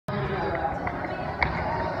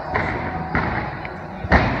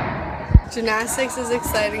Gymnastics is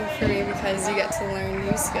exciting for me because you get to learn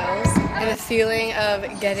new skills, and the feeling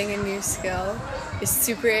of getting a new skill is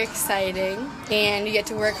super exciting, and you get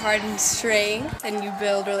to work hard in strength and you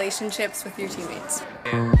build relationships with your teammates.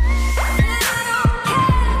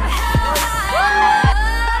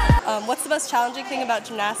 What's the most challenging thing about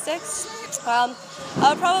gymnastics? I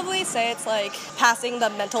would probably say it's like passing the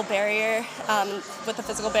mental barrier with the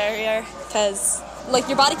physical barrier, because like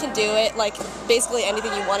your body can do it, like basically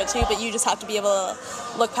anything you want it to, but you just have to be able to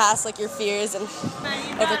look past like your fears and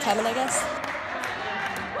overcome it, I guess.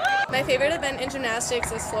 My favorite event in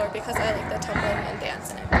gymnastics is floor because I like the tumbling and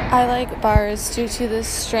dance in it. I like bars due to the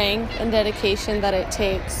strength and dedication that it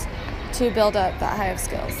takes to build up that high of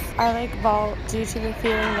skills. I like vault due to the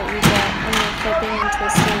feeling that you get when you're flipping and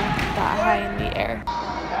twisting that high in the air.